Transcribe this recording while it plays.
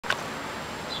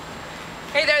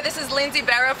Hey there, this is Lindsay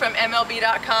Berra from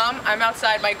MLB.com. I'm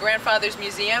outside my grandfather's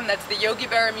museum. That's the Yogi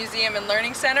Berra Museum and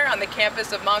Learning Center on the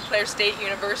campus of Montclair State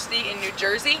University in New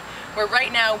Jersey, where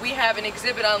right now we have an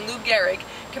exhibit on Lou Gehrig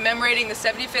commemorating the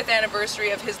 75th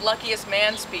anniversary of his Luckiest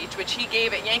Man speech, which he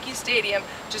gave at Yankee Stadium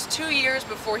just 2 years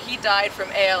before he died from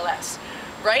ALS.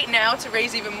 Right now, to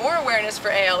raise even more awareness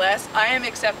for ALS, I am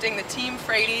accepting the Team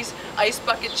Frady's Ice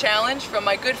Bucket Challenge from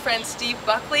my good friend Steve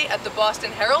Buckley at the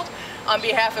Boston Herald on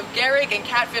behalf of Gehrig and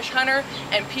Catfish Hunter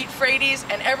and Pete Frady's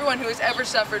and everyone who has ever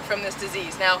suffered from this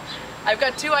disease. Now, I've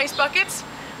got 2 ice buckets.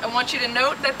 I want you to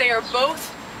note that they are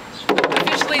both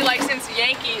officially licensed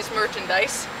Yankees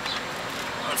merchandise.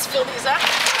 Let's fill these up.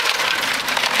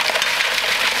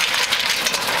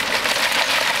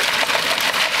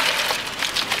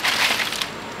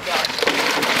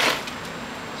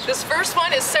 This first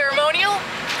one is ceremonial.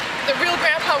 The real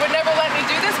grandpa would never let me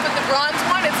do this, but the bronze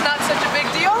one, it's not such a big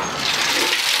deal.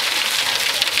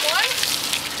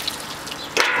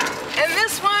 And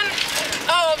this one,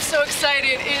 oh, I'm so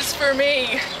excited, is for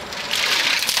me.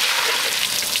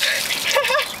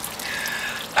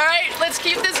 All right, let's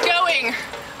keep this going.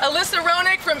 Alyssa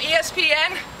Ronick from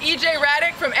ESPN, EJ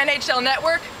Raddick from NHL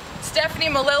Network, Stephanie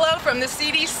Malillo from the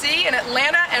CDC in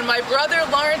Atlanta, and my brother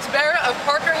Lawrence Berra of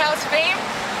Parker House fame.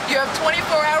 You have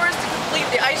 24 hours to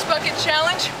complete the Ice Bucket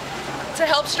Challenge to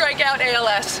help strike out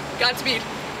ALS. Godspeed.